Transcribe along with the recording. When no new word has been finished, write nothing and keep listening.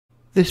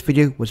This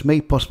video was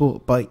made possible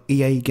by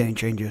EA Game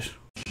Changers.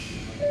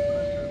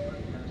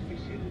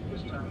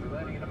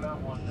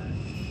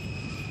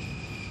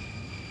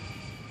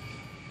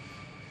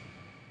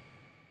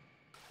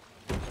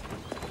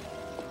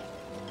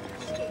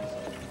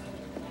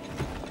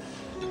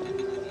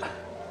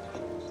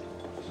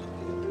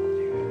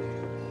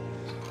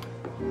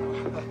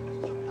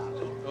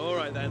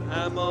 Alright then,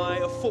 am I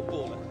a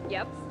footballer?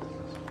 Yep.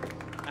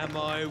 Am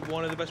I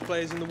one of the best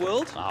players in the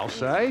world? I'll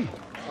say.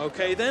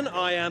 Okay then,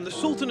 I am the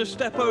Sultan of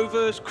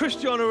Stepovers,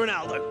 Cristiano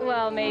Ronaldo.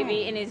 Well,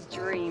 maybe in his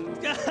dreams.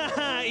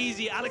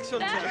 Easy, Alex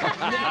Hunter.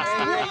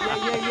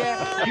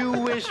 Yeah. You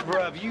wish,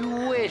 bruv, you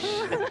wish.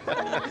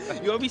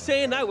 You'll be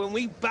saying that when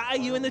we batter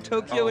you in the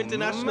Tokyo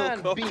International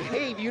man, Cup.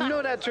 behave. You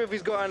know that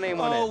trophy's got our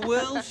name on Oh, it.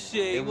 we'll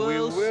see, And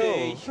we'll we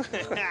will. see.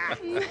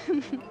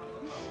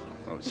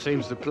 Well, it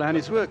seems the plan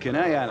is working,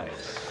 eh,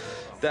 Alex?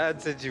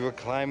 Dad said you were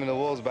climbing the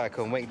walls back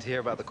home, waiting to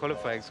hear about the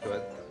qualifying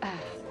squad.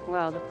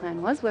 Well, the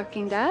plan was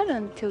working, Dad,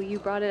 until you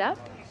brought it up.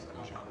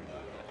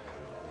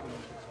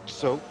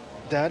 So,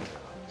 Dad,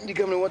 you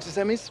coming to watch the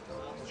semis?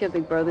 Is your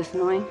big brother this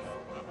annoying?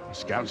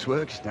 Scout's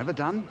work's never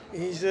done.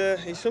 He's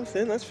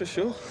something, that's for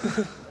sure.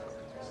 Is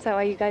that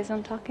why you guys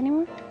don't talk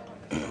anymore?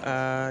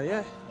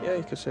 Yeah,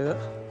 you could say that.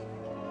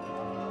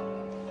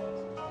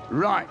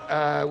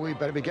 Right, we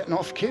better be getting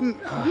off, Kim.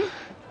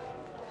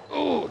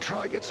 Oh,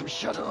 try and get some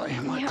shut-eye.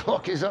 My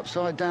clock is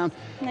upside down.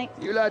 Night.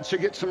 You lads should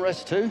get some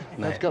rest too.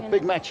 They've got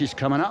big matches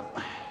coming up.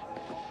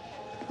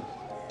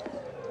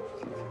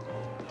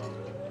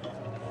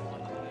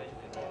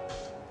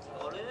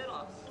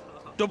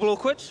 Double or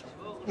quits?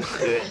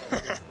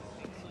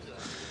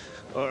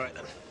 Alright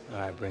then. All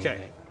right, bring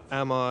Okay,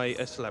 am I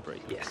a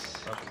celebrity? Yes.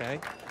 Okay.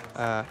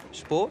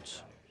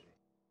 Sports?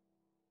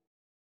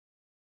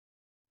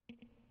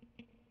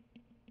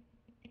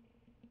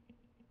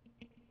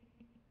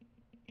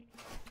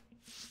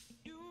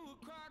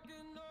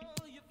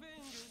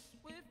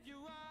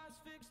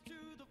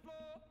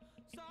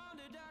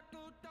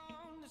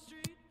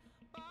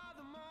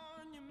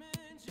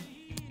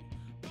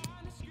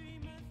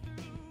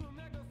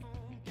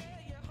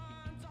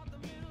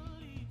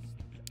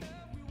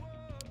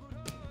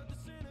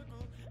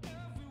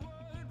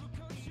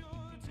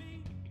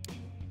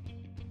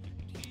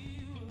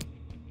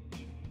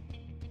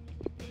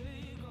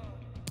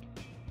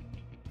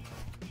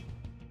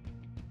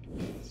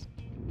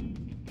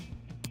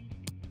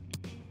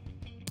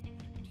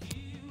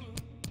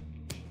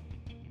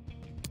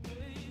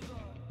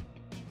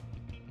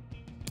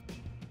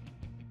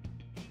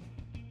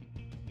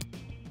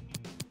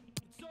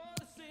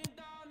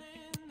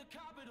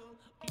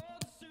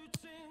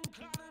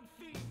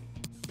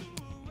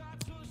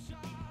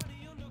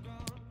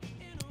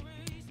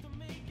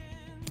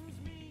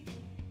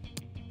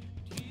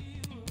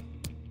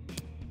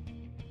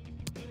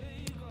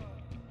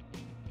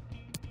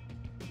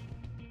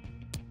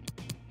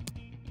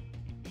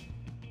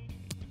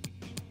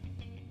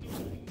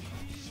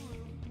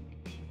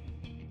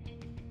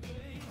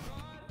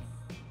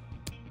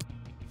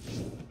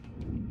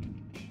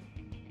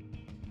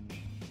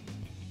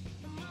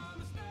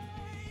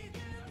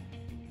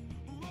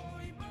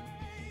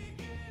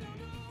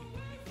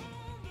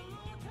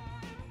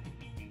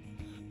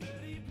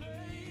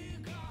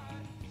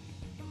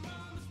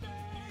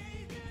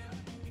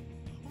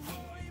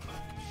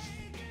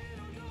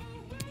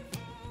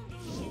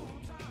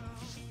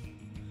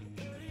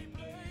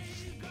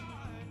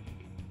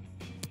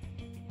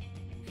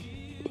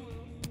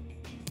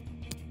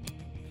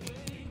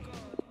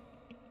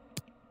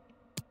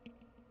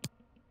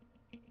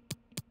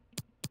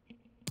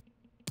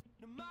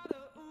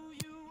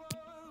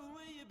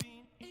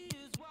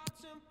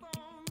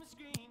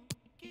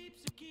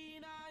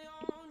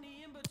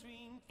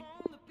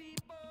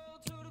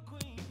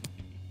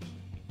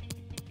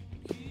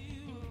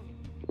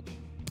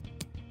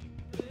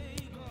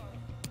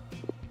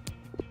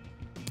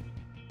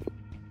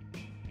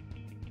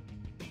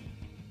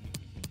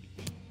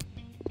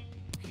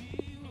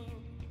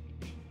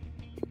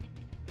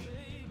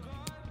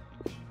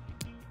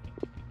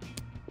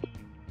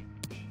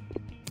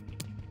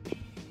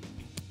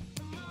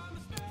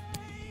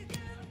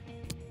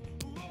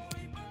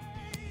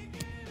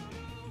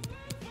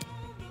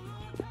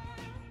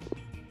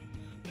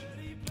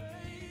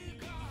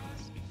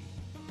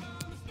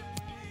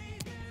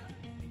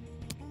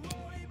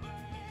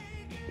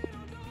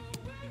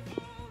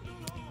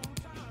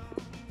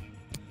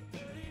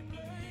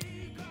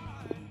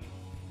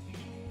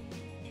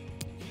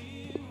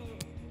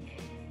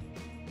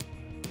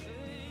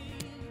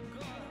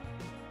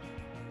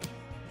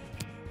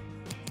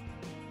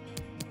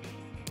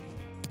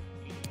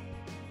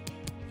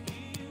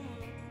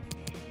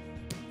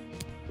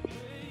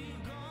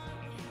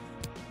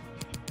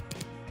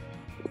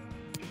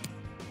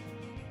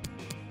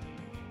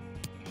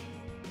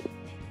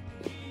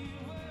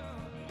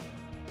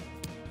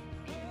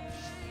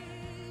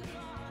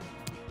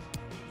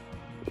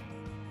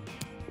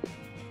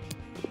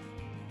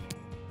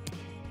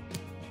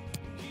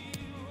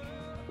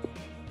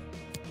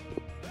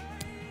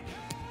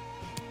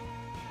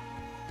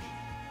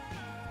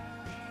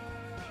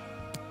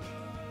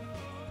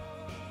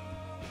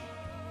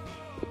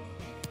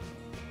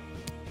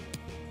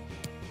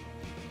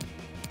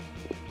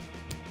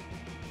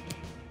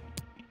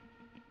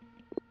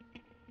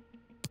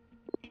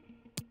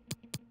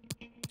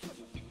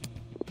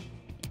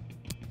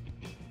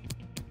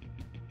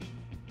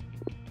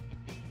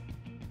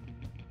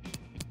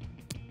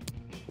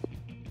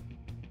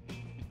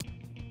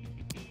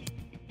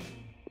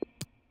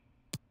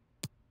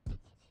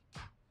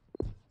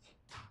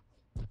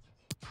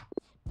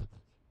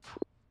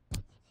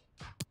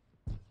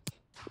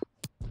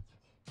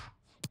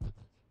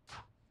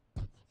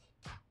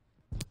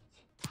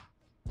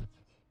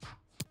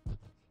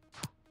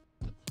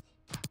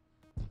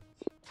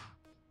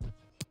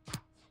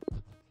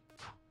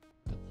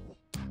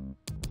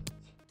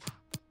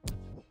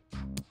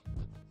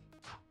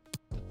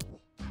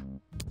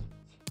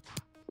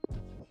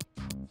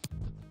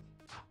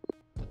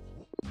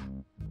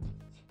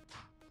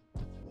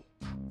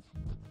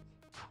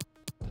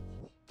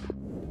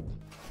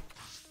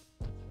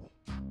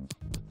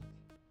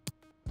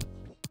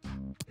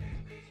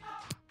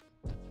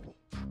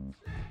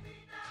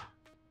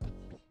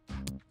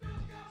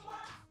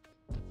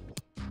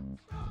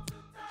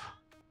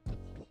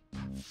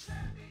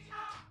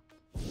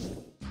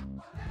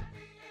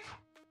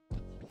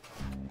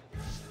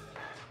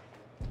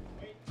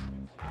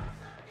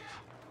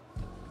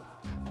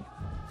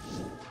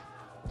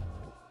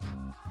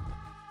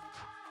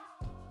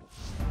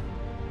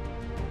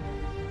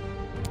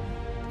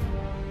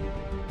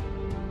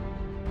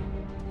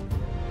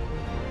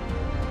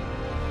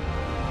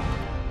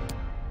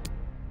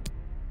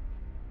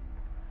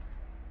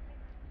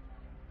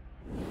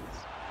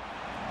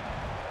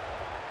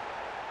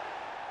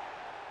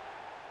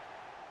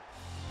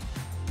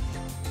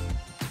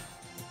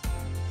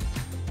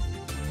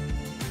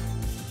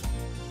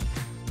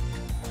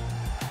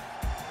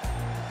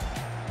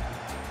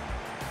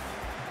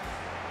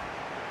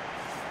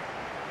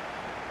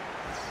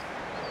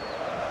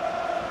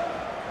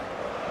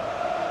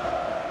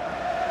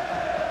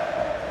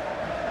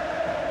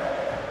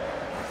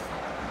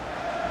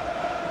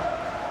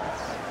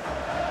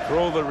 for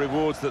all the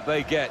rewards that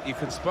they get. You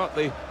can spot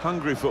the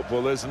hungry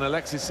footballers, and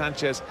Alexis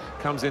Sanchez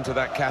comes into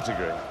that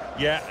category.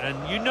 Yeah, and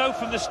you know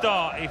from the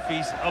start if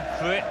he's up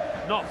for it.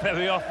 Not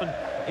very often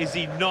is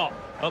he not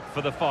up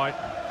for the fight.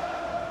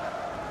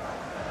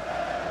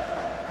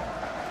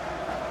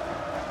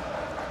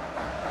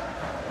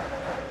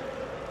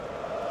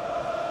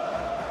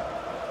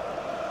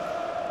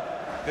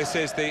 This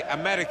is the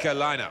America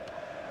lineup.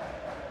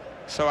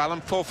 So,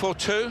 Alan,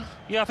 4-4-2?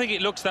 Yeah, I think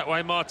it looks that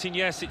way, Martin.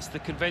 Yes, it's the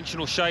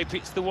conventional shape.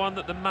 It's the one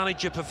that the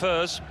manager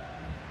prefers.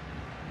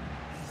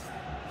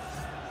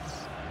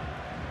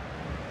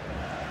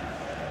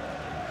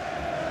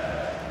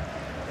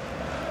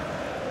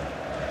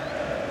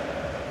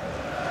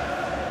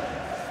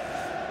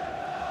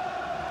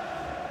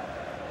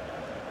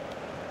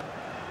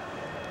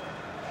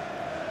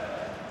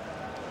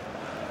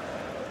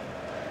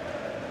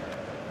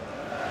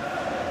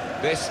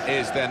 This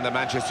is then the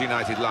Manchester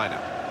United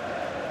lineup.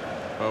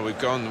 Well, we've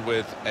gone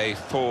with a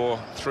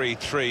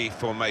 4-3-3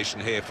 formation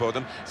here for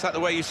them. Is that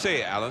the way you see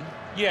it, Alan?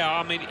 Yeah,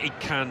 I mean, it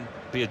can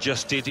be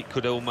adjusted. It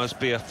could almost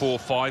be a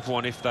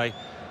 4-5-1 if they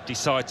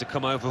decide to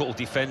come over all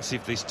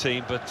defensive, this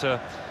team. But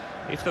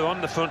if they're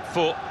on the front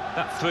foot,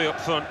 that three up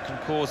front can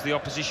cause the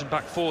opposition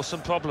back four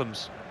some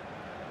problems.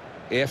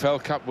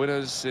 EFL Cup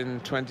winners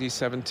in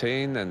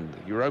 2017 and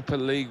Europa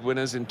League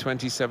winners in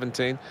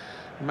 2017.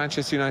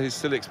 Manchester United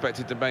still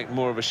expected to make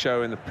more of a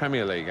show in the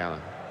Premier League, Alan.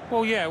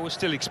 Well, yeah, we're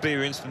still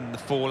experiencing the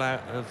fallout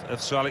of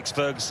Sir Alex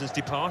Ferguson's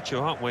departure,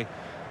 aren't we?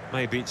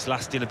 Maybe it's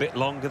lasting a bit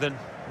longer than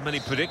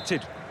many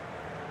predicted.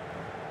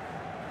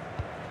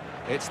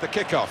 It's the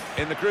kickoff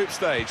in the group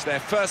stage, their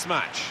first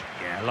match.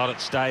 Yeah, a lot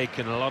at stake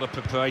and a lot of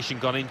preparation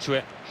gone into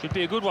it. Should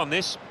be a good one,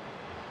 this.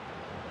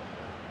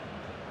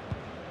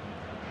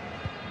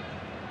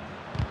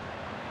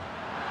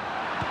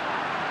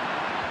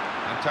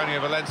 Antonio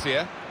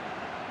Valencia.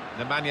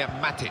 Nemanja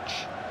Matic.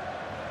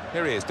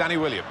 Here he is, Danny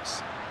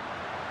Williams.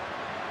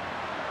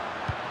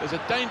 There's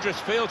a dangerous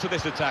feel to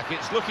this attack.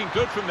 It's looking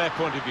good from their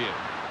point of view.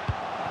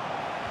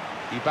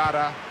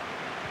 Ibarra.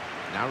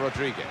 Now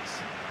Rodriguez.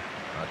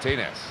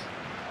 Martinez.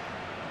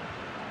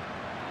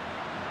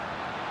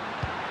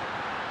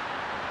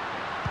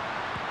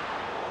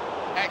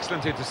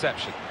 Excellent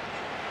interception.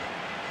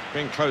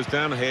 Being closed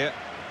down here.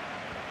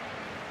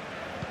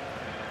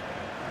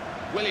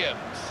 Williams.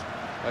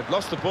 They've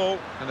lost the ball,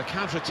 and the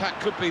counter-attack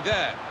could be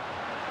there.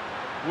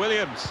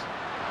 Williams.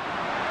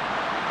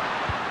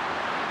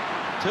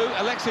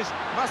 Alexis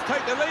must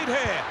take the lead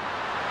here.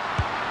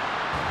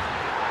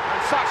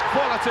 And such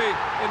quality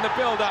in the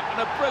build-up,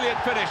 and a brilliant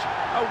finish.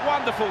 A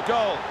wonderful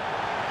goal.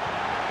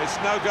 It's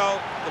no goal,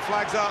 the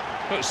flag's up.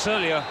 Well, it's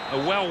certainly a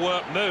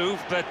well-worked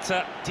move,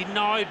 but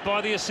denied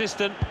by the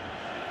assistant.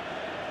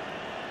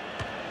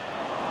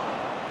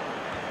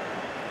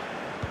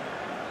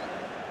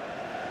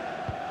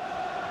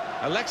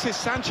 Alexis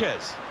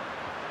Sanchez.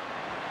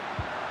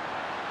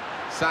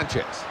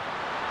 Sanchez.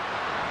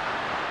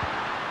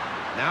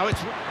 Now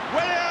it's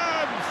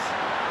Williams!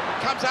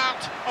 Comes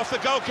out off the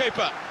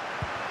goalkeeper.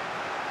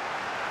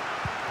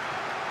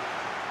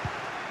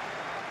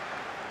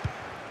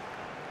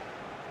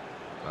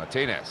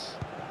 Martinez.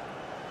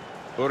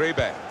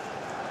 Uribe.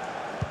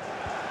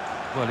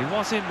 Well, he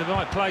was in the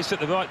right place at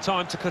the right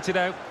time to cut it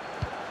out.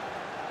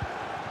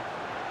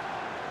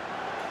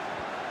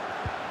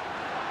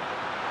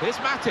 Here's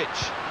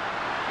Matic.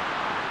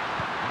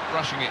 Not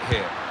rushing it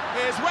here.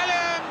 Here's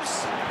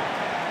Williams!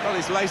 Well,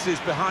 his laces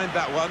behind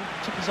that one.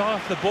 Took his eye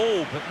off the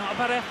ball, but not a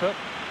bad effort.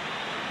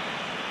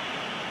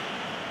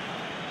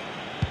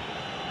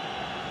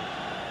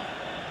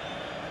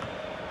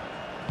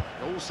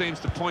 All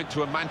seems to point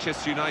to a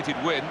Manchester United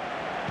win.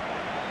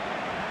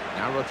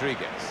 Now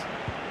Rodriguez.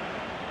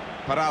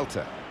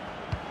 Peralta.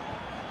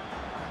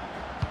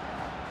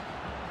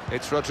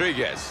 It's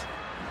Rodriguez.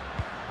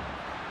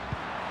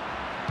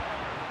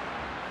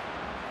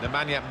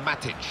 Nemanja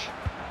Matic.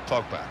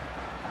 Pogba.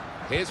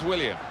 Here's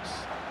Williams.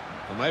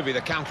 Well, maybe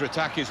the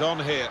counter-attack is on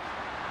here.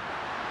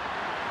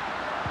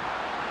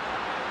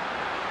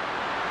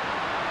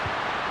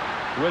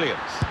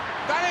 Williams.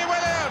 Danny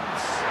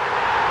Williams!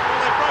 Well,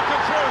 they've broken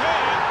through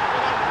here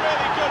with a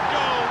really good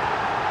goal.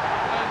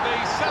 And the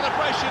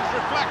celebrations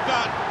reflect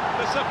that.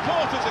 The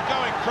supporters are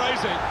going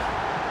crazy.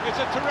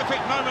 It's a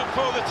terrific moment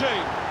for the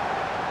team.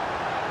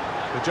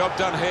 The job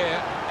done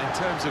here in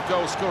terms of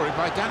goal scoring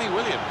by Danny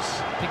Williams.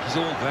 I think his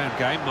all-round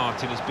game,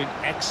 Martin, has been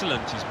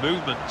excellent. His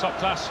movement, top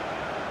class.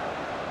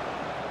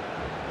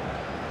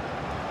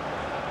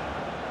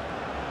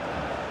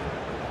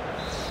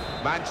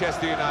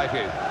 Manchester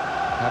United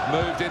have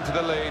moved into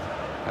the lead,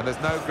 and there's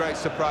no great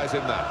surprise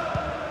in that.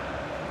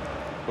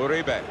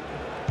 Uribe.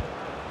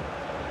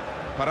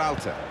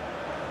 Peralta.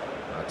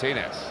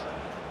 Martinez.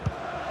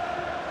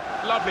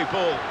 Lovely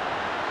ball.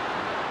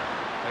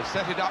 They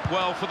set it up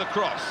well for the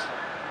cross.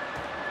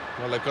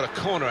 Well, they've got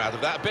a corner out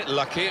of that. A bit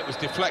lucky, it was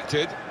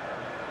deflected.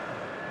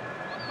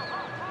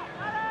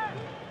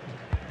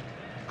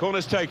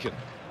 Corner's taken.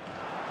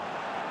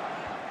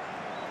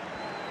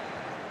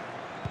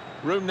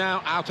 Room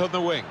now out on the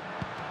wing.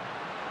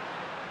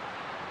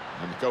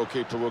 And the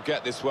goalkeeper will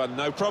get this one,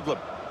 no problem.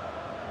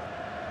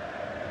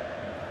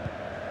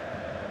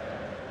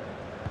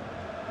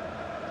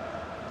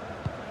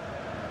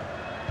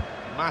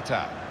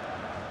 Mata.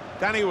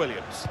 Danny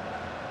Williams.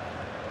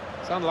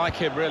 It's unlike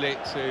him, really,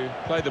 to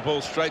play the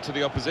ball straight to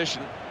the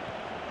opposition.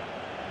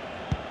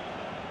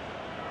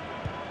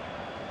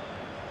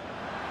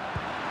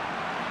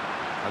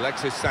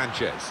 Alexis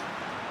Sanchez.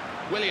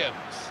 Williams.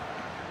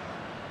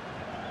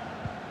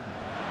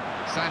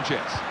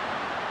 Sanchez.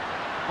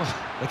 Well,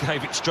 they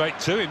gave it straight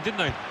to him, didn't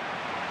they?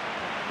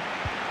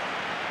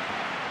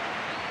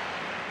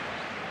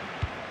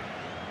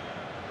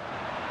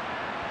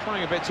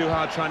 Trying a bit too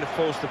hard, trying to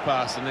force the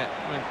pass, and it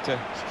went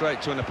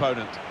straight to an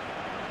opponent.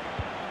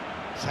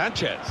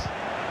 Sanchez.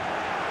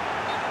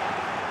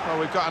 Well,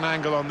 we've got an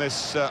angle on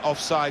this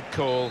offside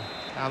call,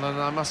 Alan.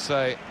 I must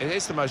say, it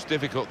is the most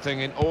difficult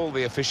thing in all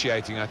the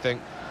officiating, I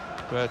think.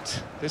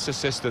 But this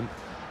assistant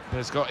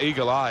has got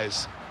eagle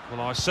eyes.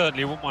 Well, I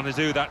certainly wouldn't want to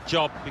do that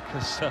job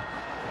because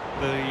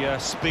the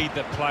speed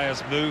that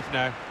players move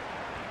now,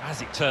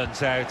 as it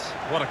turns out,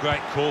 what a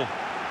great call.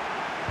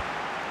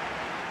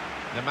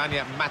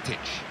 Nemanja Matic.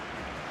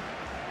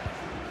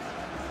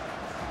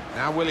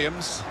 Now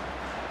Williams.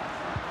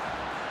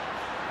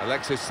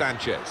 Alexis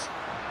Sanchez.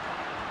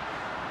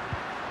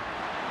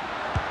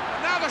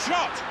 Now the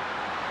shot!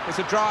 It's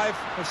a drive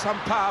of some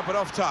power, but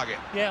off target.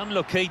 Yeah,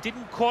 unlucky.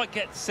 Didn't quite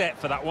get set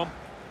for that one.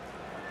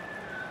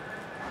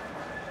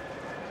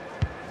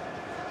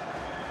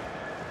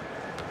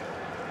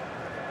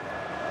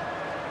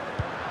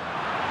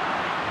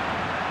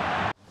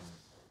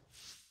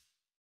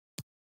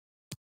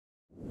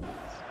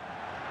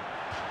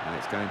 And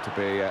it's going to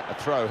be a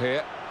throw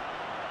here.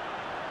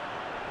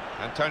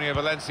 Antonio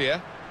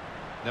Valencia.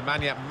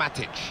 Nemanja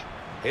Matic.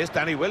 Here's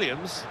Danny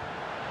Williams.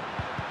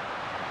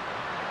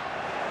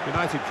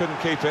 United couldn't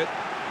keep it,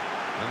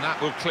 and that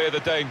will clear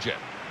the danger.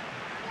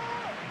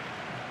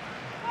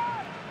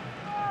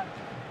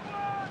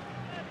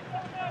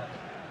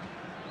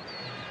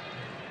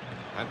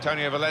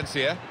 Antonio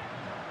Valencia.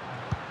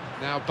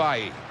 Now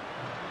Bailly.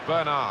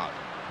 Bernard.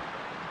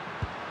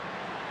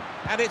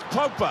 And it's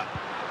Pogba.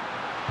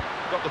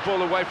 Got the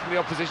ball away from the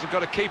opposition,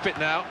 got to keep it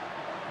now.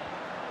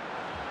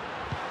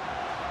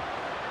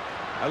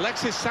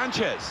 Alexis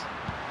Sanchez.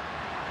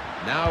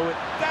 Now with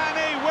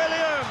Danny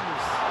Williams.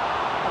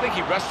 I think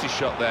he rushed his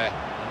shot there,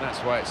 and that's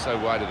why it's so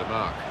wide of the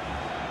mark.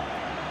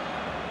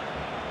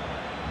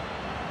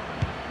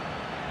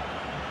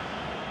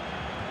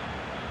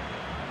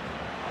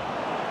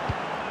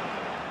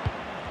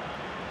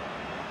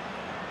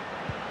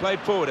 Played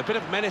forward, a bit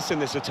of menace in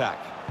this attack.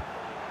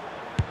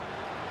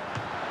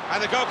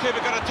 And the goalkeeper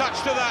got a touch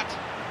to that.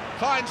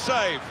 Fine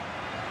save.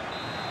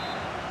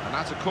 And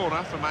that's a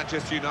corner for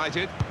Manchester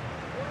United.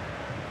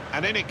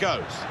 And in it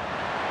goes.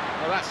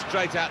 Well, that's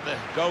straight at the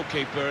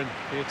goalkeeper, and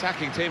the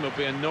attacking team will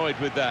be annoyed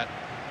with that.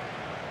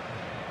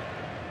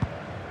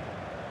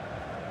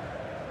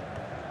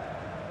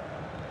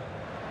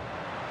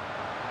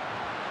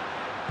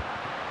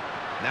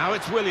 Now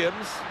it's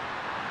Williams.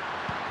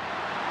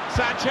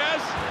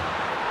 Sanchez.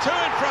 Two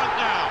in front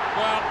now.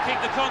 Well, keep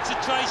the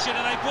concentration,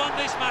 and they've won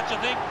this match, I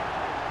think.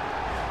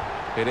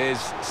 It is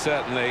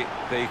certainly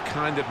the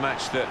kind of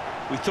match that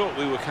we thought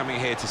we were coming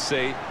here to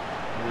see,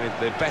 with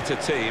the better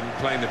team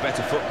playing the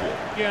better football.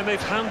 Yeah, and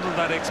they've handled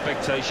that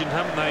expectation,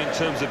 haven't they, in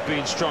terms of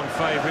being strong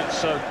favourites,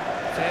 so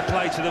fair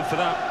play to them for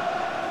that.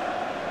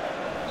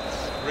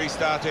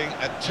 Restarting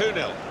at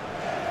 2-0.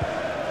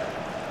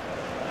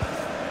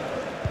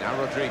 Now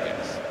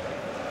Rodriguez.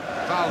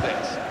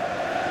 Valdez.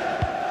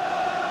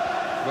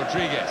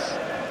 Rodriguez.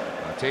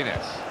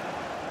 Martinez.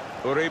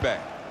 Uribe.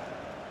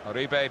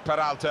 Uribe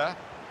Peralta.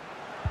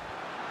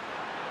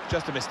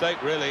 Just a mistake,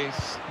 really.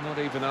 He's not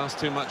even asked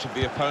too much of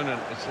the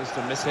opponent. It's just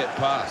a mishit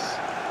pass.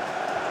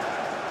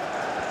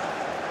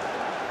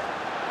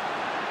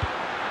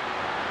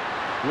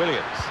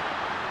 Williams.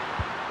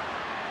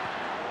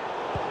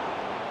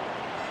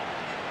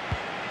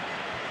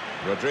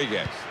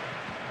 Rodriguez.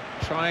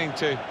 Trying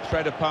to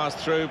thread a pass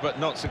through, but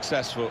not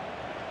successful.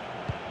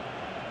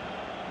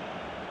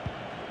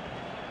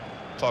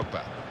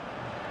 Pogba.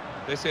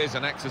 This is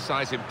an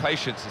exercise in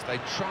patience as they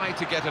try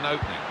to get an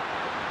opening.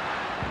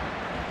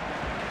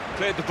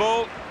 Cleared the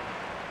ball.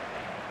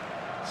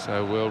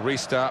 So we'll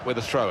restart with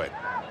a throw-in.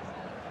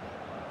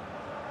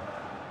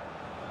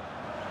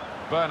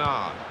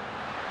 Bernard.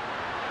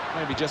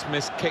 Maybe just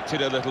kicked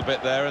it a little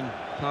bit there, and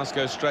pass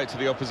goes straight to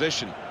the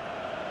opposition.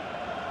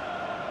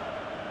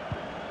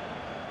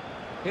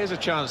 Here's a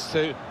chance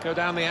to go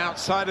down the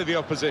outside of the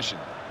opposition.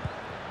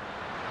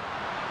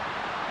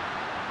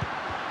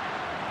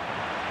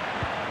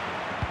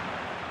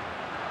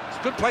 It's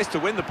a good place to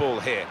win the ball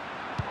here.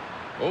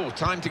 Oh,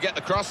 time to get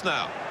the cross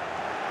now.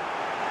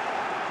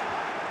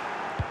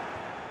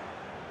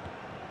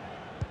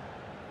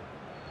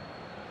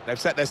 They've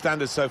set their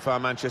standards so far,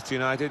 Manchester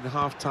United.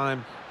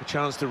 Half-time, a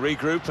chance to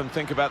regroup and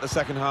think about the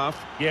second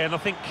half. Yeah, and I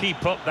think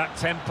keep up that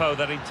tempo,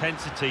 that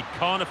intensity.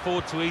 Can't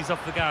afford to ease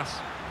off the gas.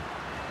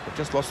 They've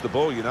just lost the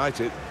ball,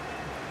 United.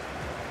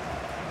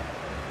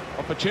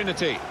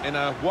 Opportunity in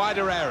a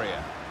wider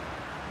area.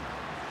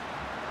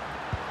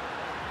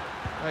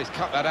 Oh, he's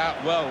cut that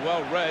out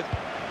well read.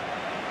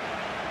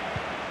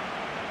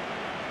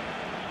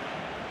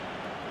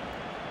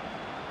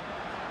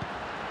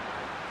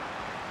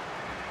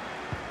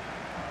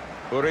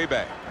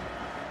 Uribe.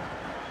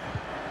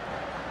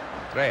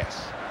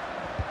 Reyes.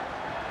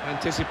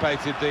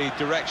 Anticipated the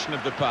direction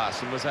of the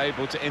pass and was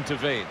able to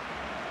intervene.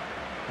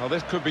 Well,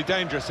 this could be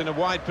dangerous in a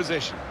wide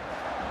position.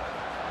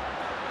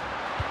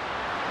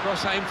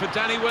 Cross aim for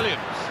Danny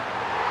Williams.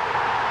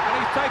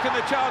 And he's taken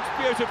the chance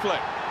beautifully.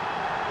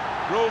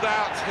 Ruled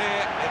out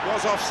here, it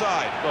was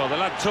offside. Well, the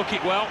lad took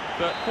it well,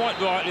 but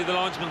quite rightly the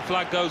linesman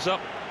flag goes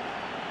up.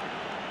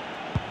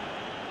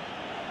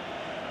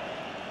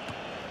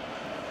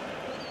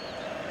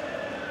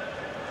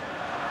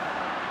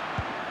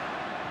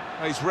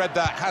 He's read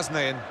that, hasn't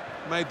he, and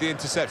made the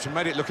interception,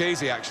 made it look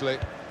easy, actually.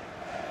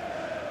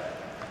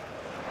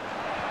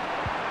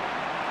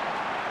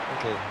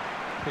 Little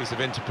piece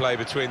of interplay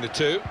between the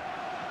two.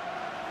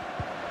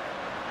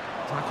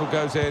 Tackle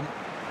goes in.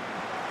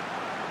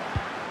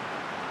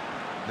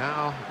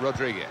 Now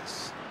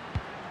Rodriguez.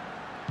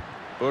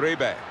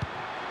 Uribe.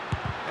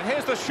 And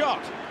here's the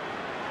shot.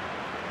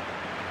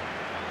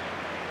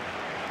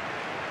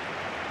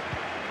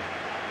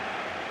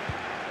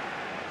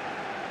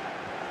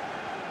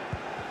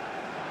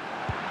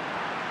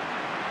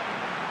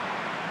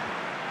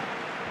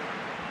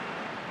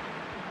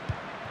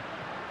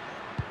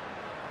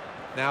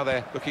 Now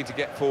they're looking to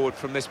get forward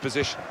from this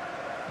position.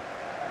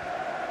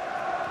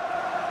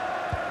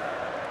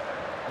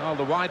 Well,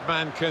 the wide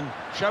man can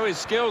show his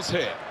skills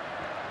here.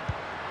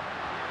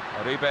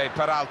 Uribe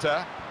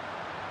Peralta.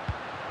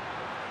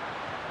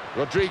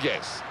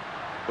 Rodriguez.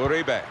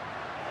 Uribe.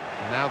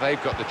 And now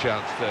they've got the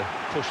chance to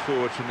push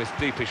forward from this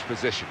deepish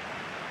position.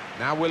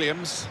 Now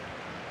Williams.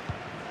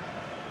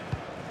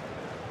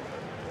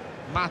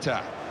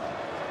 Mata.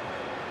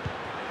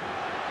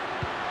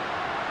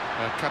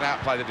 Cut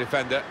out by the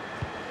defender.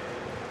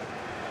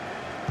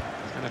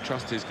 He's going to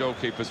trust his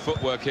goalkeeper's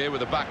footwork here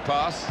with a back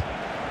pass.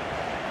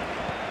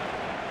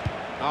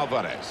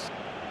 Alvarez.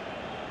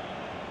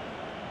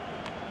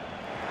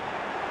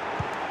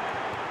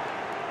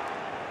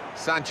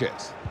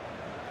 Sanchez.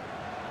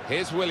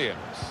 Here's Williams.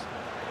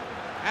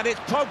 And it's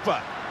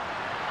Pogba.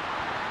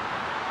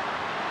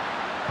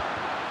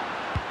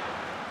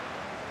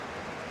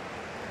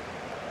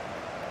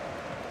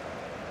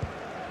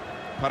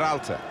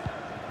 Peralta.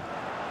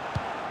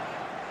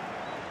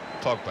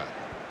 Pogba.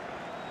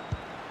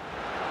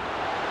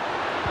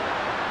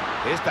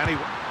 Here's Danny.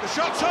 The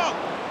shot's on!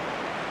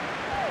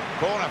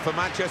 Corner for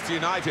Manchester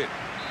United.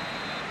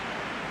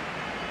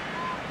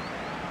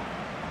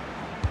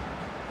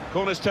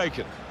 Corner's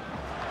taken.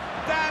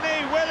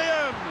 Danny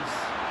Williams!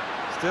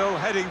 Still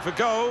heading for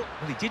goal.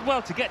 Well, he did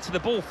well to get to the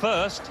ball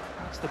first.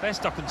 That's the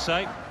best I can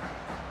say.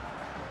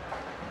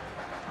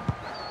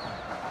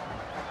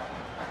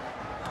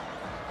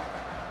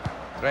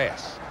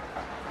 Reyes.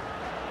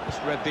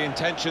 Just read the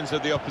intentions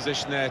of the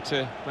opposition there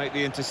to make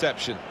the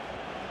interception.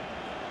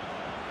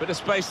 Bit of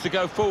space to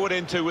go forward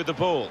into with the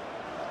ball.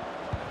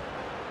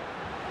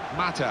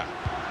 Mata.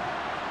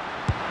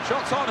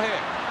 Shots on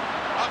here.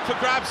 Up for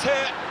grabs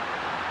here.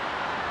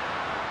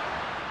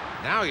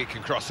 Now he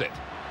can cross it.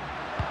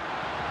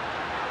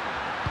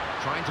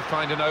 Trying to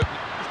find an opening.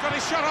 He's got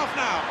his shot off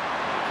now.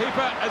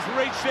 Keeper has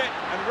reached it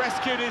and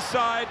rescued his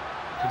side.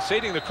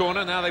 Conceding the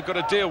corner, now they've got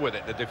to deal with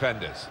it, the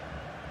defenders.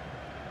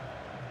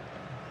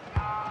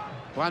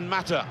 Juan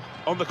Mata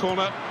on the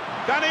corner.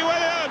 Danny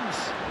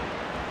Williams!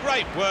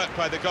 Great work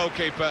by the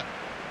goalkeeper.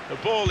 The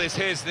ball is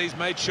his and he's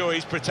made sure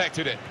he's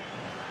protected it.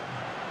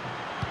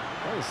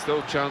 Well, there's still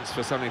a chance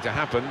for something to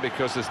happen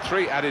because there's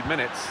 3 added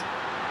minutes.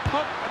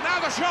 And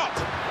now the shot!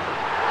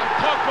 And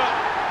Pogba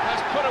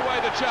has put away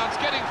the chance,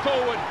 getting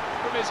forward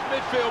from his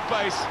midfield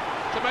base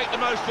to make the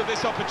most of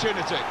this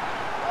opportunity.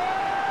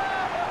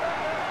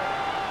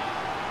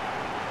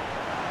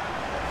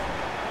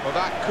 Well,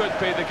 that could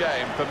be the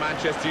game for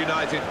Manchester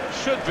United.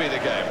 Should be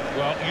the game.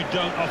 Well, you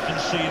don't often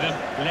see them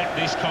let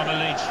this kind of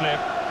lead slip.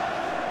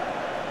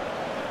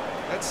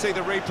 Let's see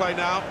the replay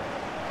now.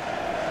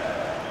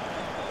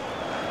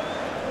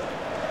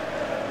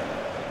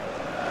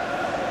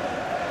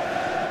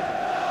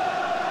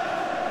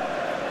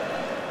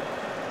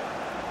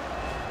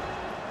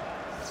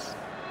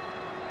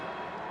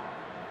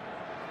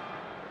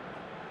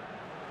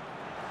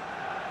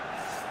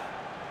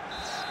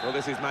 Well,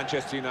 this is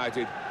Manchester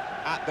United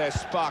at their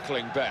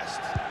sparkling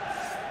best.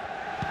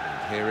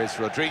 Here is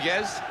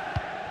Rodriguez.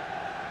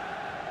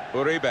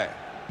 Uribe.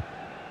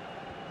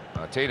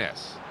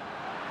 Martinez.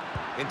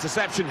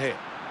 Interception here.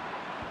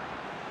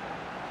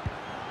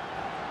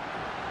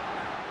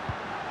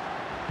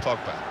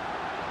 Pogba.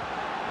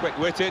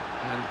 Quick-witted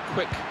and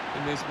quick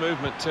in his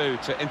movement too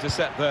to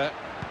intercept there.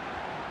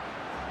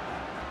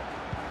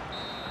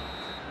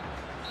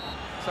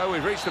 So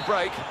we've reached the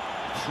break.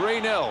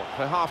 3-0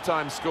 for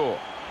half-time score.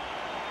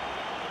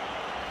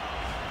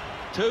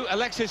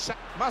 Alexis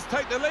must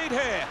take the lead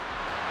here.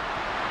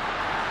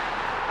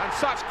 And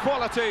such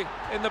quality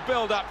in the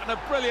build-up and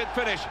a brilliant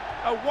finish.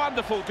 A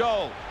wonderful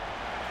goal.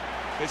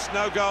 It's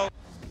no goal.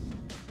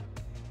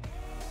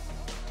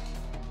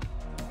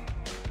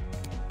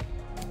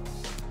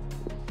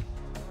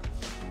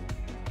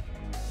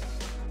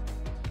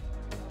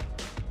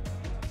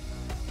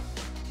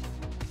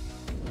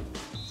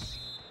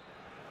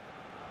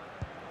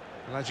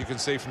 Well, as you can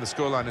see from the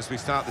scoreline as we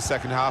start the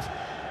second half,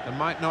 there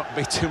might not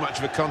be too much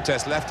of a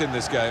contest left in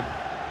this game.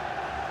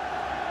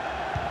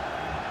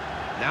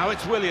 Now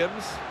it's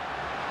Williams.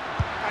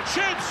 And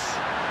shoots!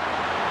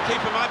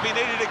 Keeper might be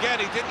needed again.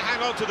 He didn't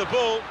hang on to the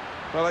ball.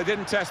 Well, they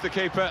didn't test the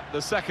keeper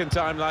the second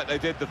time like they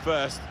did the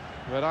first.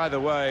 But either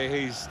way,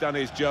 he's done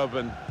his job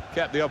and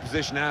kept the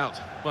opposition out.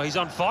 Well, he's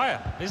on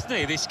fire, isn't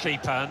he, this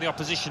keeper? And the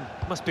opposition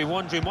must be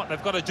wondering what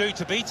they've got to do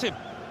to beat him.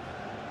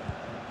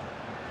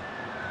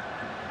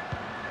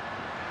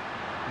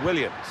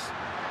 Williams.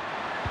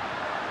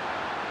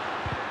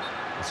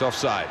 It's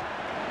offside.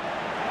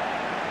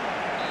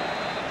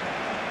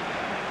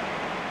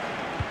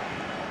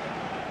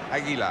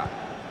 Aguilar.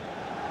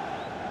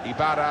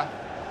 Ibarra.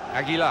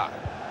 Aguilar.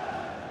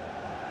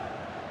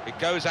 It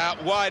goes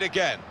out wide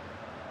again.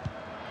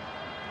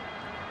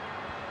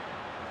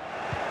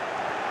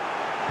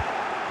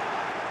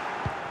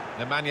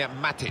 Nemanja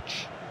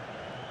Matic.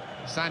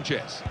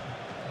 Sanchez.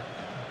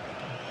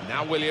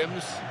 Now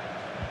Williams.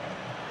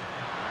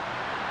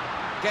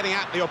 Getting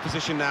at the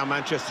opposition now,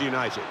 Manchester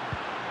United.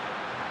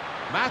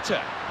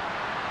 Mata.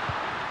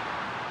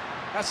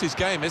 That's his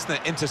game, isn't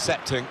it?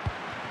 Intercepting.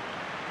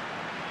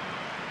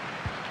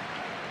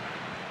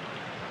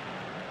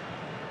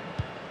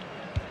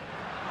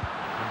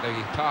 And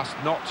the pass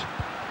not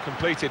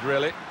completed,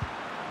 really.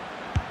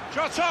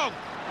 Shot on!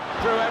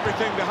 Threw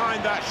everything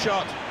behind that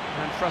shot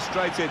and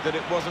frustrated that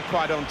it wasn't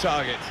quite on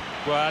target.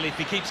 Well, if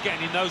he keeps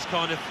getting in those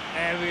kind of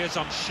areas,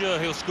 I'm sure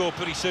he'll score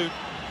pretty soon.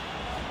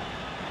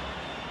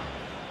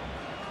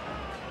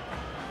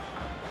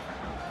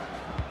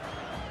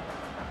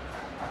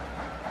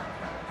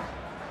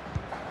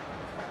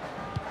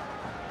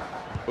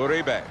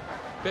 Uribe.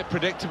 Bit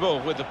predictable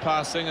with the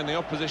passing and the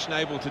opposition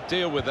able to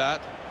deal with that.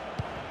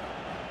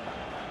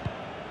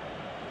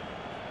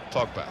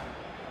 Pogba.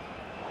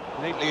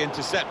 Neatly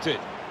intercepted.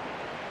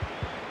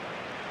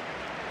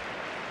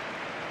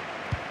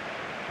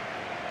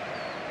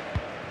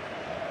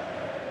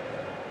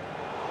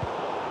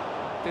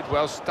 Did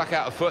well, stuck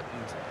out a foot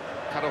and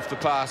cut off the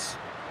pass.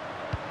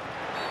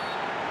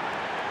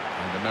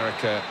 And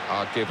America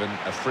are given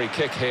a free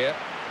kick here.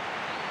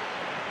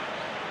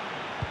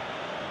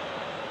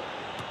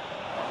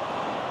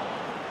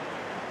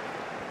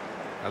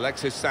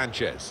 Alexis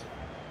Sanchez.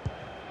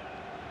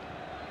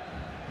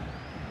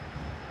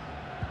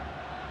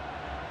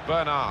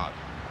 Bernard.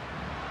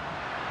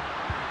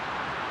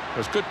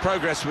 There's good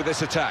progress with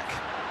this attack.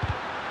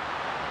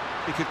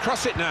 He could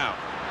cross it now.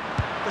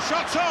 The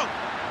shot's on!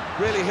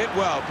 Really hit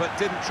well, but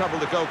didn't trouble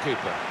the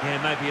goalkeeper.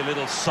 Yeah, maybe a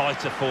little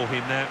sighter for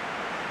him now.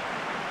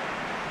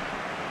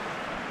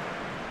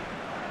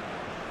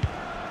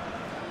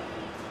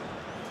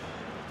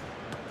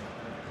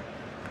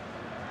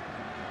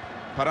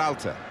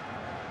 Peralta.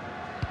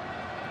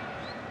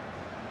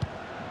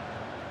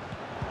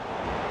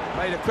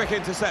 Made a quick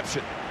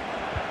interception.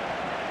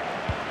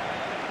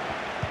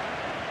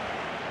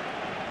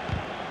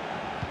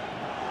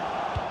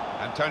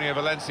 Antonio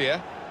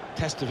Valencia.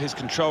 Test of his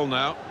control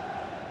now.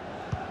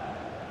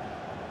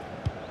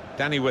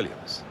 Danny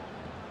Williams.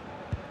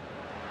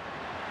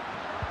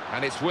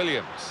 And it's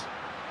Williams.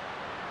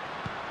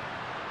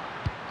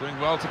 Doing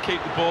well to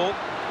keep the ball.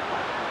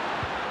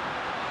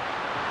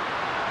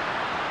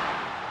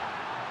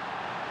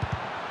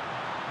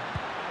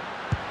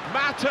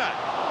 Mata!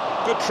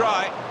 Good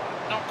try.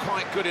 Not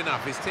quite good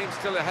enough. His team's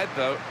still ahead,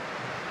 though.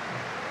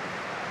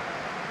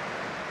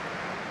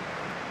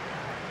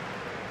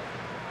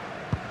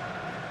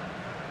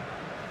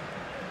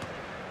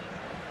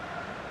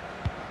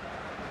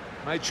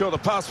 Made sure the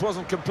pass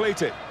wasn't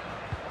completed.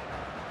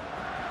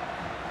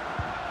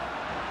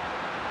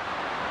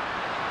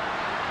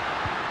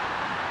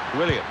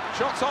 Williams.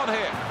 Shots on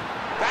here.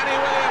 Danny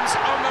Williams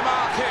on the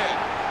mark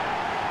here.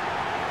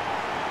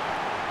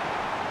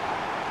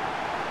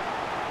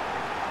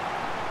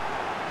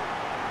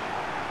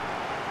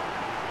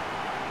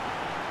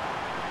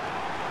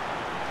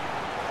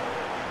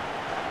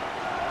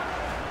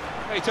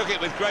 He took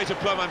it with great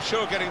aplomb. I'm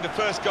sure getting the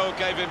first goal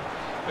gave him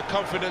the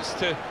confidence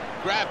to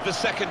grab the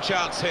second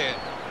chance here.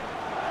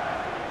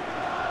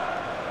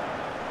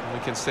 We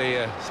can see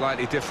a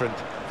slightly different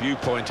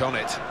viewpoint on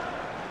it.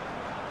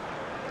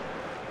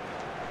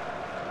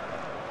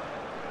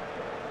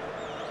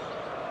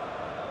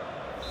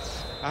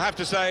 I have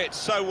to say it's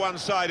so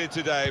one-sided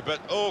today, but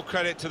all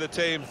credit to the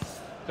team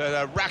that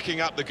are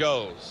racking up the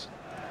goals.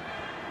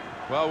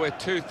 Well, we're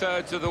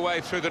two-thirds of the way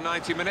through the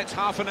 90 minutes,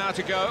 half an hour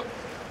to go.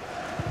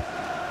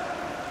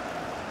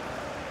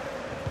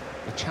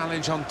 The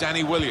challenge on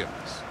Danny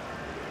Williams.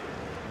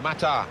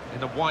 Mata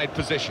in a wide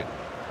position.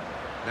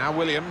 Now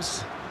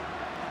Williams.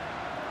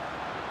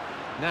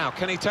 Now,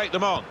 can he take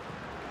them on?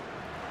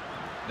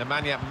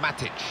 Nemanja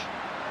Matic.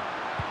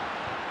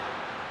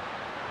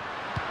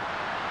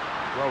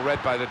 Well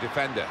read by the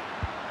defender.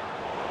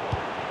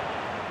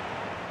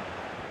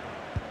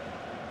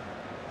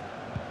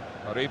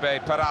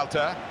 Oribe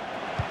Peralta.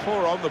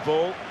 Poor on the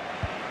ball.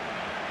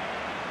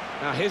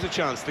 Now here's a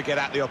chance to get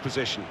at the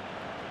opposition.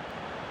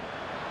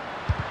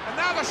 And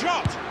now the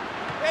shot!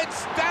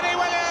 It's Danny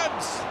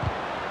Williams!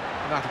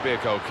 And that'll be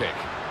a goal kick.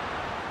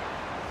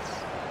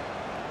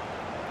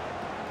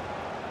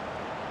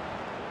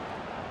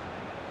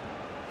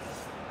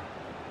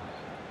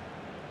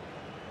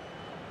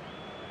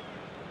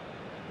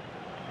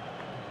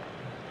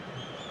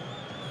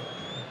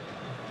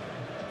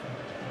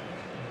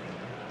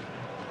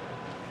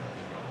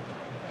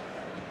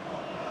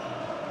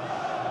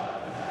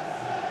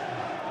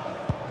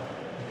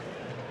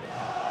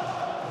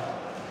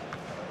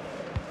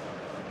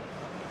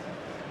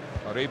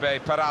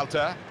 Oribe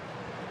Peralta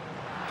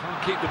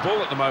can't keep the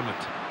ball at the moment.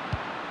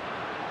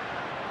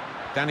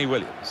 Danny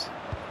Williams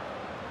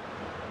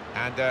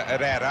and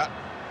Herrera.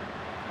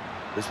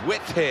 There's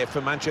width here for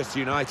Manchester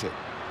United.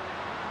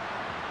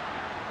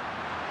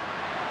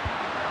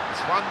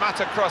 It's Juan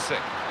Mata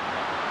crossing.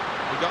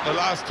 He got the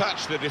last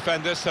touch, the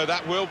defender, so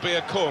that will be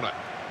a corner.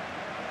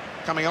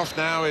 Coming off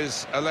now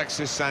is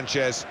Alexis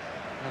Sanchez,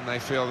 and they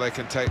feel they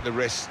can take the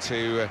risk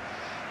to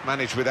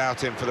manage without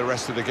him for the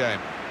rest of the game.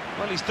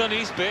 Well, he's done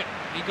his bit.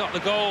 He got the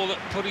goal that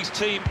put his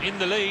team in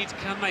the lead.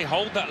 Can they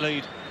hold that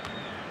lead?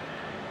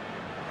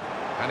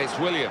 And it's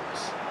Williams.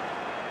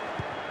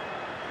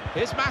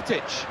 Here's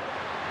Matic.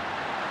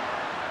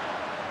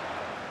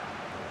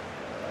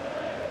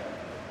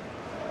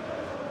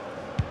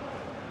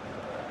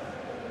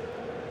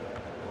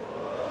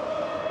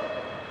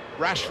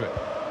 Rashford.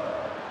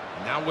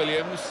 Now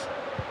Williams.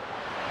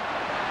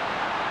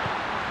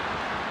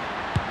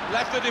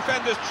 Left the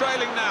defenders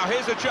trailing now.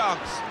 Here's a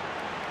chance.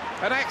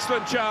 An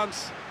excellent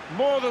chance,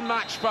 more than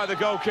matched by the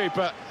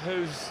goalkeeper,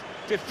 who's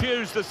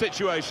diffused the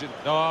situation.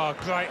 Oh,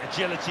 great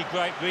agility,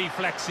 great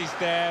reflexes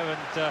there,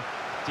 and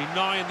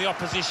denying the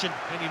opposition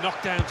any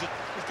knockdowns.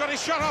 He's got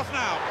his shot off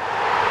now,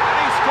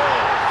 and he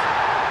scores!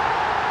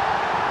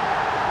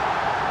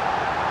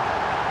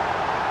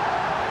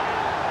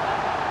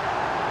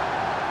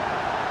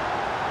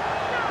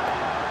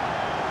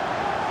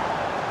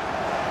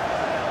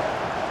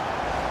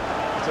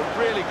 It's a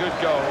really good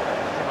goal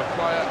from a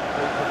player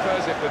who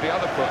prefers it with the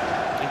other foot.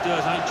 He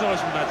does. I enjoy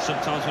some bad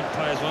sometimes when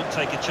players won't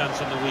take a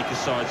chance on the weaker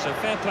side, so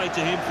fair play to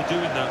him for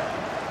doing that.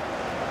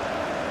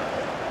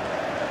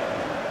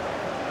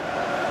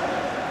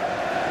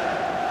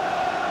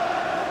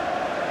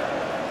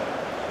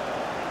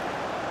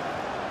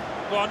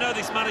 Well, I know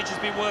this manager's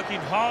been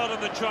working hard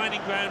on the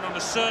training ground on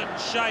a certain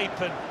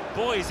shape, and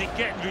boy, is it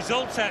getting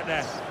results out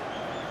there.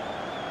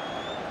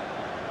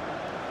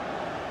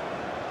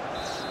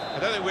 I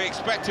don't think we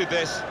expected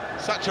this,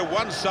 such a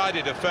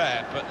one-sided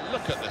affair, but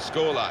look at the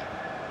scoreline.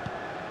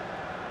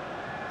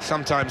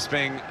 Sometimes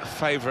being a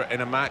favourite in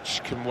a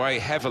match can weigh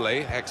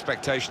heavily,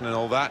 expectation and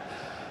all that.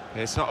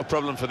 It's not a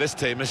problem for this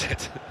team, is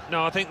it?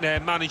 No, I think their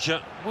manager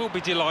will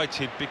be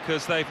delighted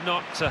because they've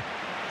not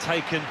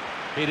taken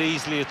it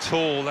easily at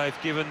all.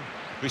 They've given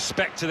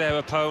respect to their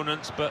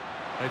opponents, but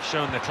they've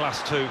shown their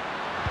class too. And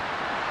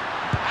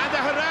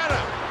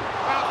Herrera!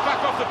 Bounced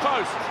back off the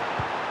post.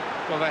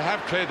 Well, they have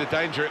cleared the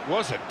danger. It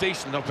was a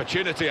decent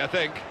opportunity, I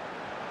think.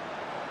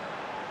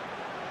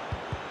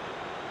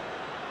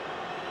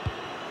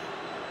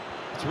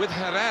 It's with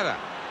Herrera.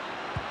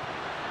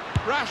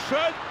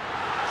 Rashford!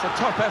 It's a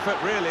top effort,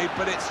 really,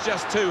 but it's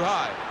just too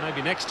high.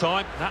 Maybe next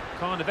time, that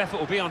kind of effort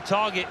will be on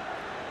target.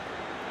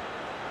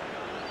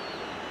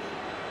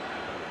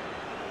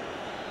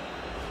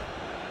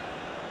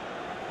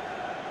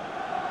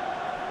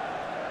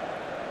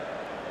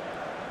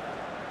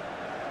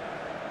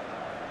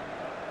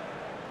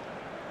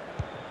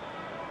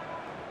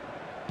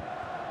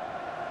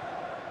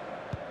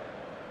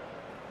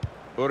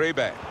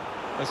 Uribe.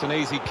 That's an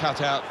easy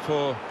cutout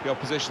for the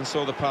opposition,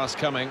 saw the pass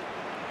coming.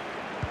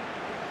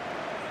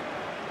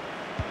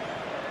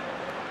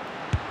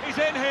 He's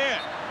in here.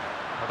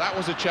 Well, that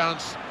was a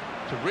chance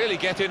to really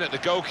get in at the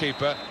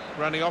goalkeeper,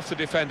 running off the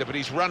defender, but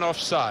he's run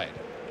offside.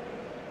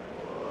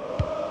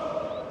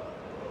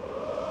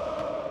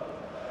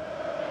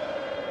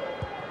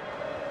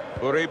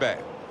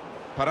 Uribe.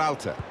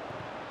 Peralta.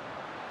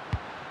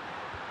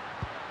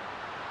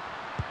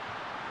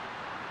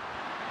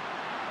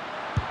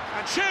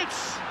 And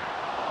shoots!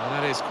 And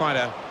that is quite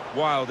a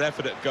wild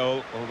effort at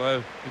goal,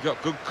 although he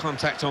got good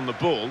contact on the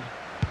ball.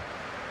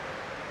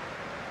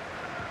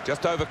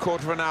 Just over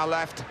quarter of an hour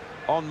left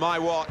on my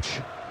watch.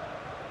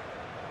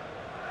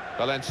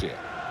 Valencia.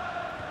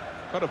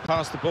 Got to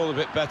pass the ball a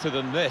bit better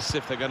than this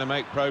if they're going to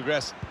make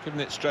progress, giving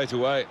it straight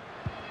away.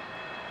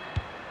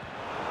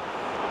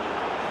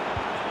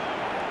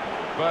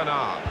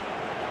 Bernard.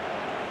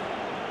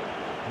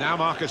 Now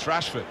Marcus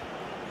Rashford.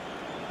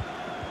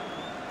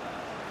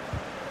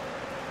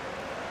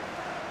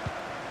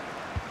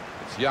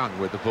 It's Young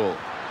with the ball.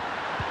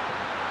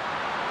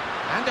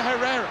 And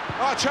Herrera.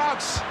 Oh,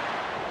 chance!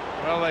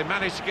 Well, they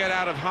managed to get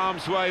out of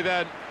harm's way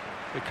then,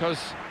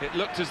 because it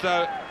looked as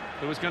though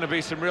there was going to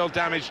be some real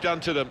damage done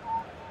to them.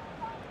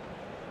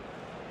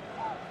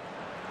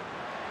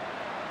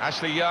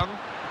 Ashley Young.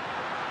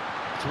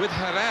 It's with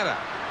Herrera.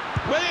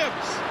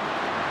 Williams!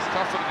 It's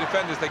tough for the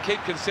defenders, they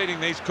keep conceding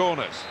these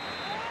corners.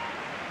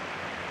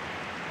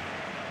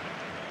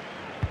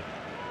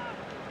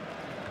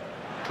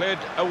 Cleared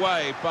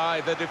away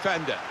by the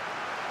defender.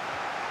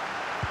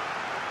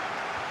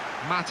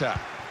 Mata.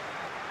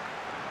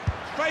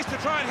 Space to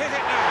try and hit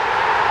it now.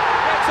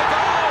 It's a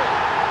goal!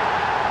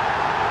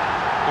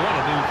 They want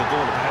to move the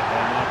ball about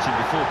there, Martin,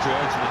 before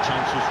creating the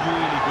chance was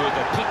really good.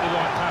 They picked the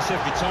right pass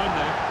every time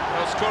now.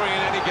 Well, scoring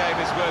in any game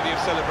is worthy of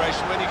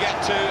celebration. When you get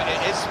two, it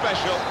is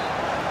special.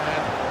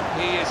 And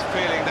he is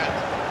feeling that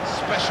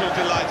special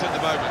delight at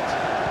the moment.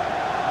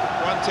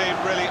 One team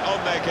really on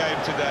their game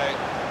today,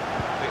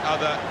 the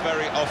other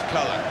very off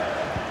colour.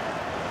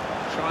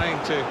 Trying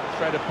to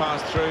thread a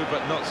pass through,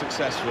 but not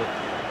successful.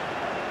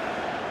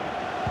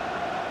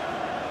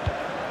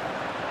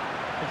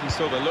 I think he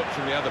saw the look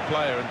from the other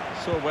player and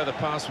saw where the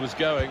pass was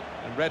going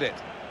and read it.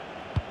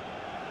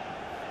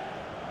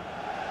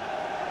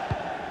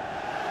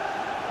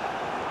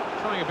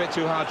 Trying a bit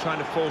too hard, trying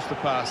to force the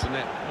pass, and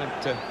it went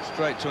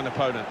straight to an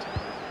opponent.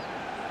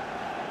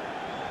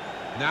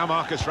 Now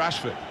Marcus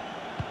Rashford.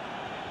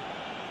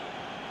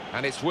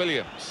 And it's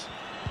Williams.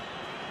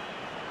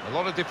 A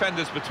lot of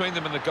defenders between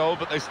them and the goal,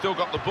 but they've still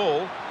got the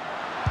ball.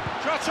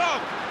 Shot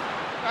on!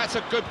 That's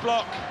a good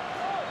block.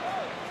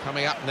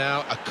 Coming up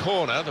now, a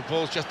corner. The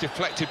ball's just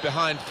deflected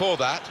behind for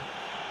that.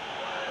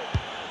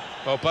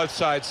 Well, both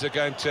sides are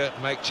going to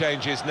make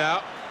changes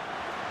now.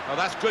 Oh,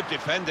 that's good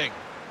defending.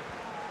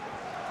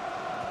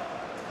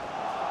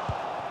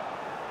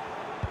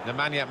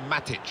 Nemanja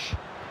Matic.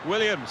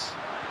 Williams.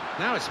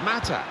 Now it's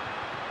Mata.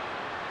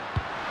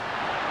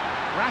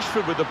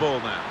 Rashford with the ball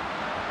now.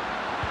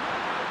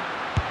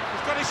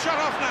 He's got his shot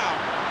off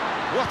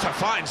now. What a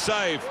fine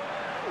save.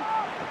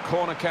 The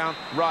corner count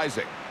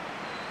rising.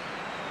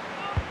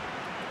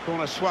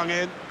 Corner swung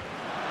in.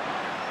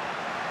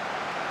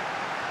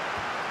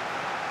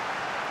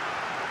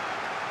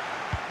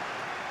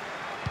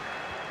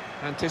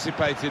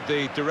 Anticipated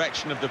the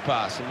direction of the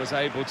pass and was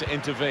able to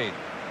intervene.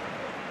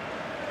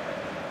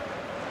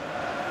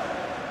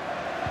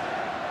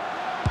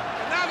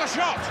 And now the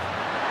shot!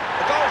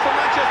 A goal for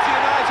Manchester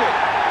United.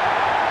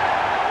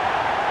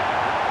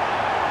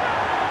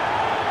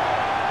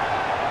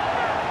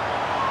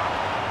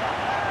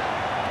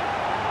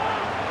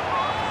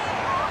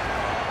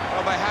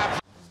 Well, they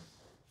have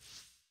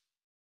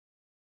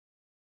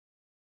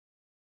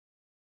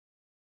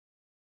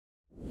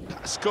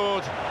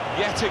scored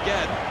yet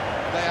again.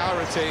 They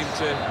are a team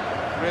to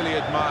really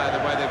admire the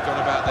way they've gone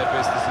about their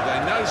business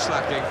today. No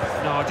slacking.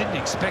 No, I didn't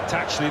expect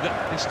actually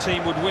that this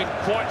team would win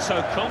quite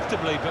so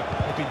comfortably, but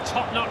they've been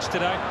top-notch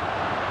today.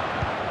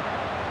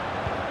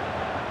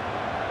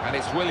 And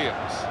it's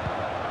Williams.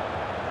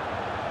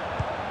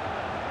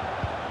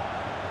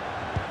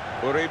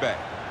 Uribe.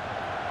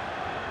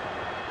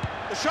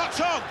 The shot's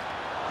on!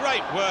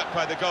 Great work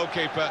by the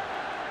goalkeeper.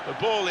 The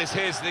ball is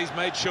his and he's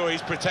made sure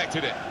he's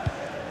protected it.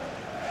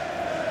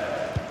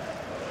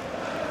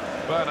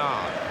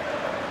 Bernard.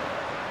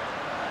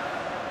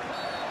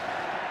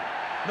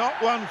 Not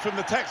one from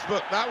the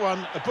textbook, that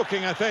one, a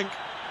booking, I think.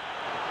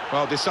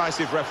 Well,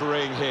 decisive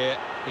refereeing here.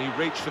 He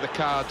reached for the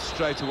card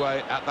straight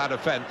away at that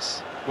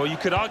offence. Well, you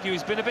could argue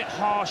he's been a bit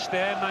harsh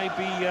there.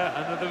 Maybe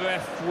another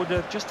ref would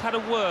have just had a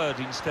word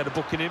instead of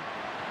booking him.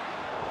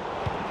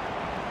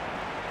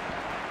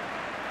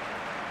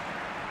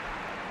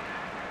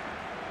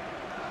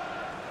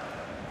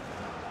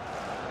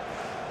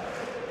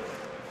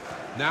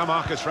 Now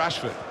Marcus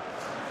Rashford.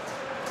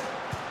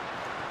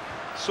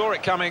 Saw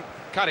it coming,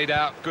 cut it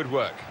out, good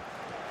work.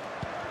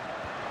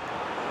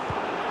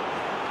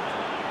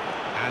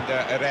 And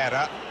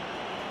Herrera.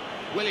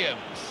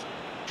 Williams.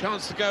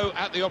 Chance to go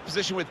at the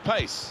opposition with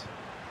pace.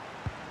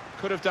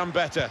 Could have done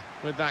better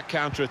with that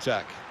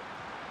counter-attack.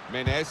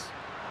 Menez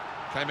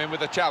came in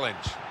with a challenge.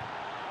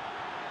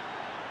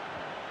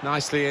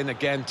 Nicely in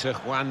again to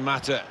Juan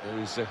Mata,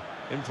 who's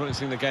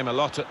influencing the game a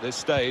lot at this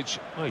stage.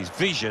 Well, his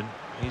vision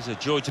is a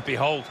joy to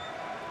behold.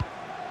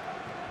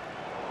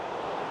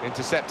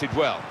 Intercepted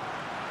well.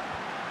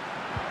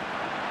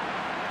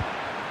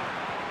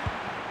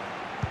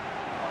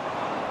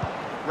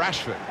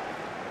 Rashford.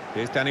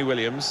 Here's Danny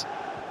Williams.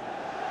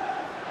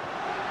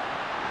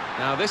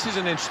 Now this is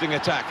an interesting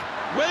attack.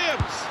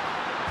 Williams!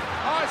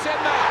 Oh, it's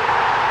in there!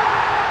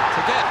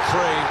 To get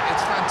three,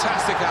 it's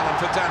fantastic, Alan,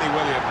 for Danny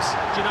Williams.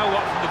 Do you know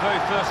what? From the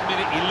very first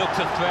minute, he looked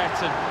a threat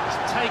and he's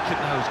taken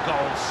those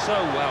goals so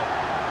well.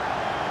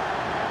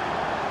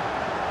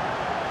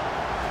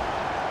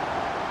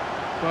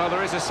 Well,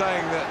 there is a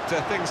saying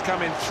that things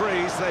come in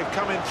threes. They've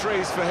come in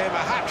threes for him,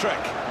 a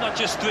hat-trick. Not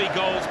just 3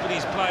 goals, but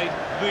he's played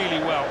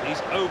really well. His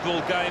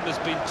overall game has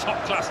been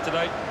top class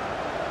today.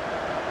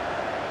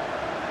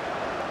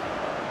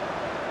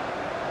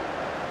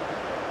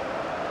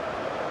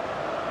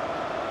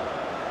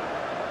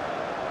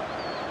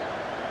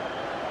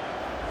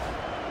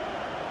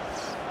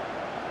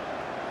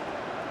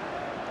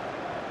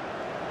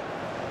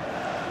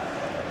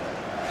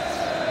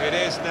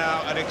 It is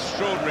now an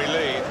extraordinary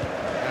lead,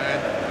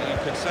 and you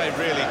could say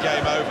really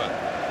game over.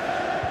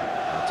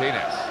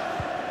 Martinez.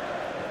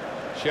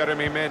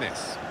 Jeremy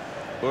Menez.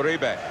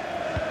 Uribe.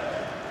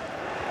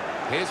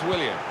 Here's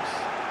Williams.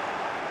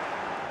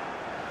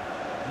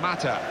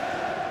 Mata.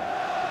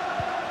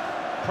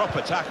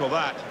 Proper tackle,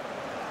 that.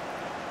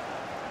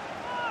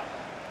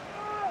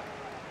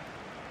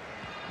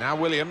 Now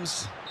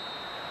Williams.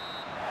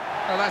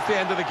 Well, that's the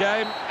end of the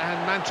game,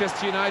 and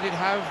Manchester United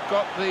have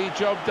got the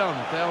job done.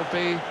 They'll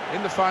be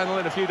in the final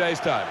in a few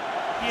days' time.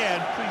 Yeah,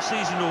 and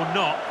pre-season or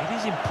not, it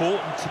is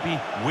important to be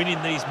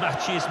winning these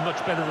matches much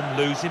better than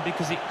losing,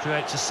 because it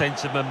creates a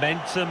sense of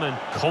momentum and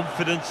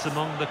confidence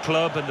among the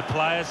club and the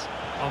players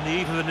on the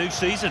eve of a new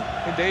season.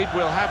 Indeed,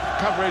 we'll have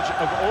coverage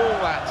of all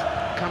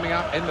that coming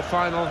up in the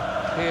final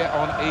here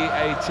on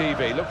EA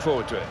TV. Look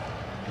forward to it.